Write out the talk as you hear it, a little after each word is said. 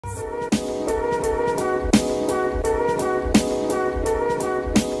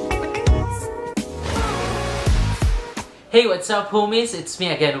Hey, what's up homies? It's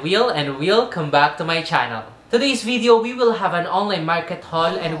me again, Will, and welcome back to my channel. Today's video, we will have an online market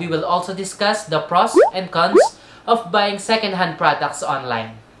haul and we will also discuss the pros and cons of buying second-hand products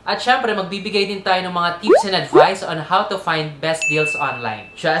online. At syempre, magbibigay din tayo ng mga tips and advice on how to find best deals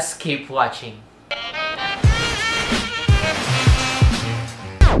online. Just keep watching.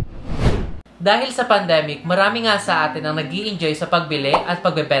 Dahil sa pandemic, marami nga sa atin ang nag-i-enjoy sa pagbili at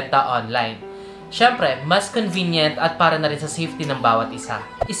pagbebenta online. Siyempre, mas convenient at para na rin sa safety ng bawat isa.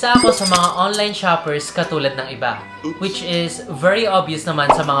 Isa ako sa mga online shoppers katulad ng iba, which is very obvious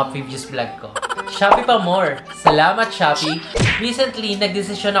naman sa mga previous vlog ko. Shopee pa more! Salamat Shopee! Recently,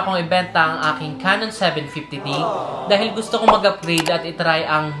 nagdesisyon akong ibenta ang aking Canon 750D dahil gusto kong mag-upgrade at itry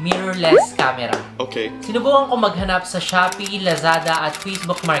ang mirrorless camera. Okay. Sinubukan ko maghanap sa Shopee, Lazada at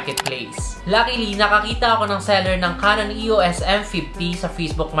Facebook Marketplace. Luckily, nakakita ako ng seller ng Canon EOS M50 sa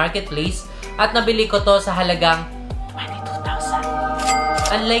Facebook Marketplace at nabili ko to sa halagang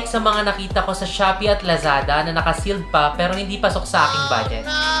 22,000. Unlike sa mga nakita ko sa Shopee at Lazada na naka-sealed pa pero hindi pasok sa aking budget.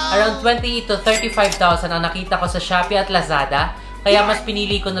 Around 28 to 35,000 ang nakita ko sa Shopee at Lazada, kaya mas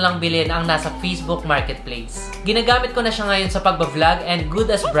pinili ko na lang bilhin ang nasa Facebook Marketplace. Ginagamit ko na siya ngayon sa pagbablog and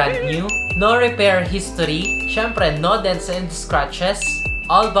good as brand new. No repair history. Syempre, no dents and scratches.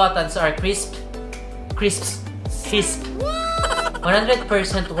 All buttons are crisp. 100%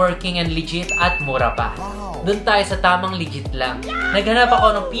 working and legit at mura pa. Doon tayo sa tamang legit lang. Naghanap ako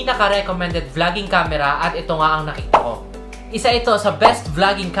ng pinaka-recommended vlogging camera at ito nga ang nakita ko. Isa ito sa best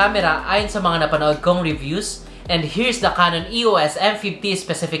vlogging camera ayon sa mga napanood kong reviews, and here's the Canon EOS M50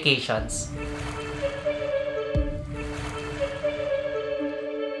 specifications.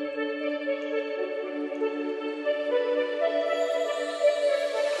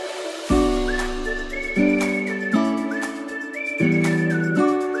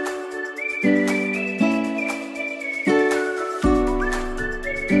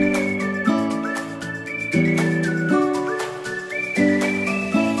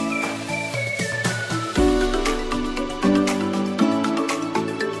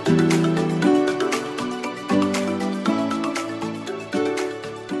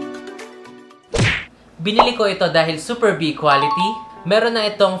 Binili ko ito dahil super B quality, meron na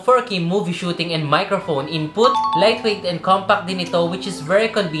itong 4K movie shooting and microphone input, lightweight and compact din ito which is very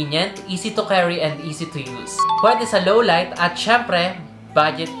convenient, easy to carry and easy to use. Pwede sa low light at syempre,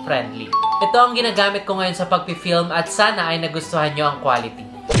 budget friendly. Ito ang ginagamit ko ngayon sa pagpi-film at sana ay nagustuhan nyo ang quality.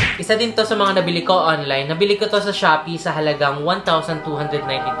 Isa din to sa mga nabili ko online. Nabili ko to sa Shopee sa halagang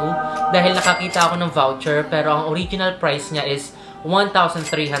 1,292 dahil nakakita ako ng voucher pero ang original price niya is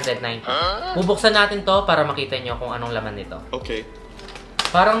 1,390. Bubuksan natin to para makita nyo kung anong laman nito. Okay.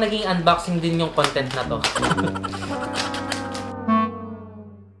 Parang naging unboxing din yung content na to.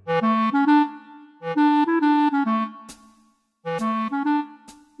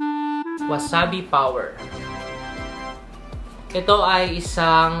 Wasabi Power. Ito ay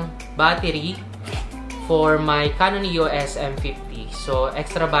isang battery for my Canon EOS M50. So,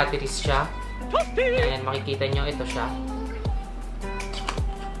 extra batteries siya. And makikita nyo, ito siya.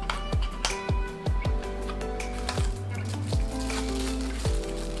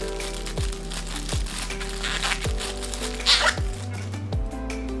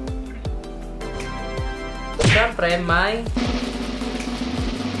 Siyempre, may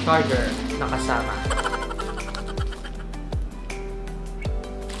charger na kasama.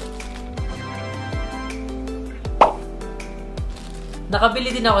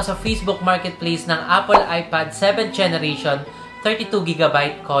 Nakabili din ako sa Facebook Marketplace ng Apple iPad 7th Generation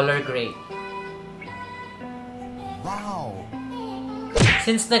 32GB color gray. Wow!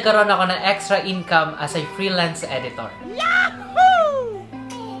 Since nagkaroon ako ng extra income as a freelance editor.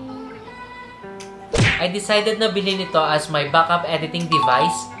 I decided na bilhin ito as my backup editing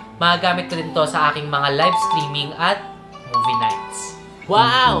device. Magagamit ko din ito sa aking mga live streaming at movie nights.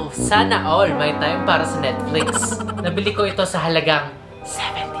 Wow! Sana all may time para sa Netflix. Nabili ko ito sa halagang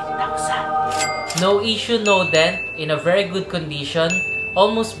 17,000. No issue, no dent, in a very good condition,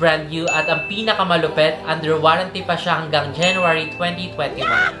 almost brand new at ang pinakamalupit, under warranty pa siya hanggang January 2021.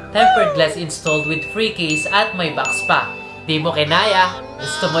 Tempered glass installed with free case at may box pa. Di mo kinaya?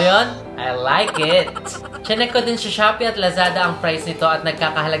 Gusto mo yon? I like it! Chinek ko din sa Shopee at Lazada ang price nito at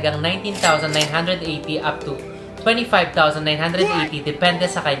nagkakahalagang 19,980 up to 25,980 depende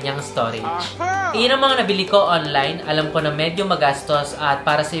sa kanyang storage. Iyon ang mga nabili ko online. Alam ko na medyo magastos at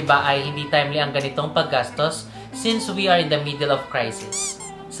para sa iba ay hindi timely ang ganitong paggastos since we are in the middle of crisis.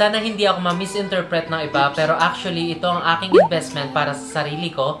 Sana hindi ako ma-misinterpret ng iba pero actually ito ang aking investment para sa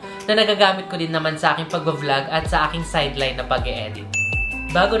sarili ko na nagagamit ko din naman sa aking pag-vlog at sa aking sideline na pag-e-edit.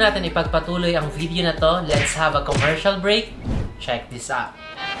 Bago natin ipagpatuloy ang video na to, let's have a commercial break. Check this out.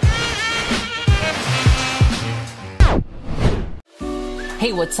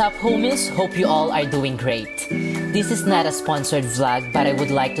 Hey, what's up, homies? Hope you all are doing great. This is not a sponsored vlog, but I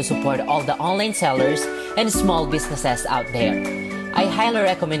would like to support all the online sellers and small businesses out there. I highly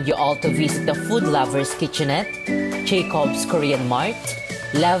recommend you all to visit the Food Lovers Kitchenette, Jacob's Korean Mart,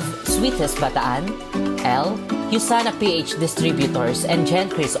 Love Sweetest Bataan, L, Yusana PH Distributors, and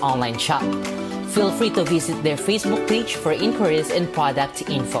Gentry's online shop. Feel free to visit their Facebook page for inquiries and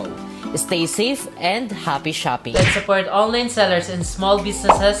product info. Stay safe and happy shopping. Let's support online sellers and small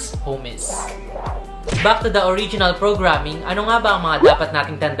businesses, homies. Back to the original programming, ano nga ba ang mga dapat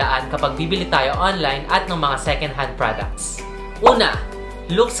nating tandaan kapag bibili tayo online at ng mga second-hand products? Una,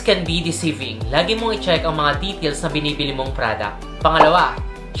 looks can be deceiving. Lagi mong i-check ang mga details na binibili mong product. Pangalawa,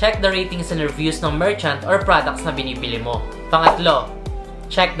 check the ratings and reviews ng merchant or products na binibili mo. Pangatlo,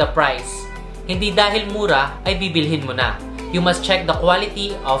 check the price. Hindi dahil mura ay bibilhin mo na. You must check the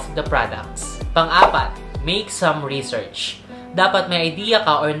quality of the products. Pang-apat, make some research. Dapat may idea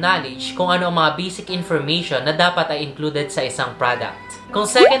ka or knowledge kung ano ang mga basic information na dapat ay included sa isang product. Kung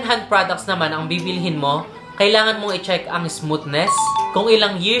second-hand products naman ang bibilhin mo, kailangan mong i-check ang smoothness, kung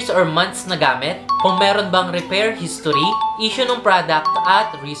ilang years or months na gamit, kung meron bang repair history, issue ng product,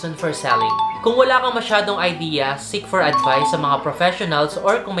 at reason for selling. Kung wala kang masyadong idea, seek for advice sa mga professionals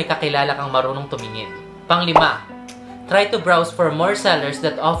or kung may kakilala kang marunong tumingin. Pang-lima, try to browse for more sellers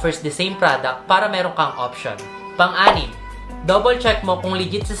that offers the same product para meron kang option. Pang-anim, double check mo kung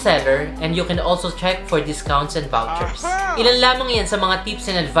legit sa seller and you can also check for discounts and vouchers. Ilan lamang yan sa mga tips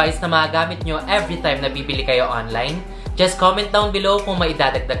and advice na magagamit nyo every time na bibili kayo online. Just comment down below kung may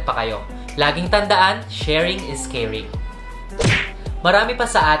idadagdag pa kayo. Laging tandaan, sharing is caring. Marami pa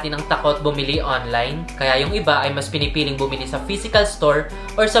sa atin ang takot bumili online, kaya yung iba ay mas pinipiling bumili sa physical store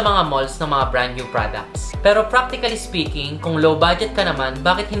or sa mga malls ng mga brand new products. Pero practically speaking, kung low budget ka naman,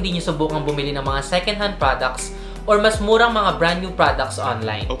 bakit hindi nyo subukang bumili ng mga second-hand products or mas murang mga brand new products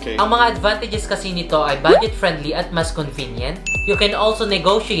online? Okay. Ang mga advantages kasi nito ay budget-friendly at mas convenient. You can also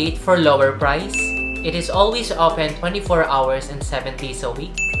negotiate for lower price. It is always open 24 hours and 7 days a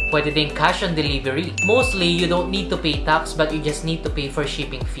week. Pwede din cash on delivery. Mostly, you don't need to pay tax but you just need to pay for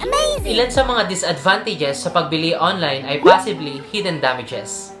shipping fee. Amazing! Ilan sa mga disadvantages sa pagbili online ay possibly hidden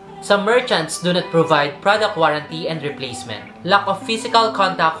damages. Some merchants do not provide product warranty and replacement. Lack of physical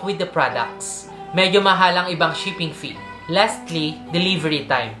contact with the products. Medyo mahal ang ibang shipping fee. Lastly, delivery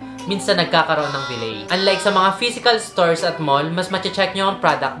time. Minsan nagkakaroon ng delay. Unlike sa mga physical stores at mall, mas mache-check nyo ang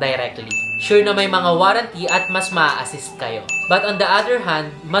product directly. Sure na may mga warranty at mas ma-assist kayo. But on the other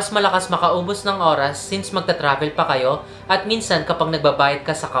hand, mas malakas makaubos ng oras since magta-travel pa kayo at minsan kapag nagbabayad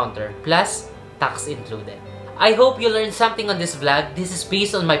ka sa counter. Plus, tax included. I hope you learned something on this vlog. This is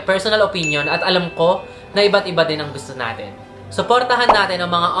based on my personal opinion at alam ko na iba't iba din ang gusto natin. Suportahan natin ang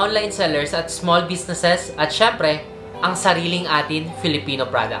mga online sellers at small businesses at syempre, ang sariling atin Filipino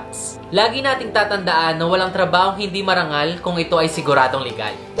products. Lagi nating tatandaan na walang trabaho hindi marangal kung ito ay siguradong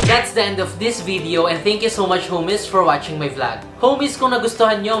legal. That's the end of this video and thank you so much homies for watching my vlog. Homies, kung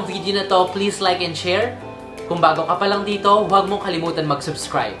nagustuhan nyo ang video na to, please like and share. Kung bago ka pa lang dito, huwag mong kalimutan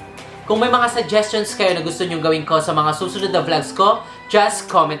mag-subscribe. Kung may mga suggestions kayo na gusto nyong gawin ko sa mga susunod na vlogs ko, just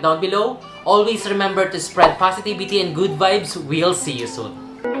comment down below. Always remember to spread positivity and good vibes. We'll see you soon.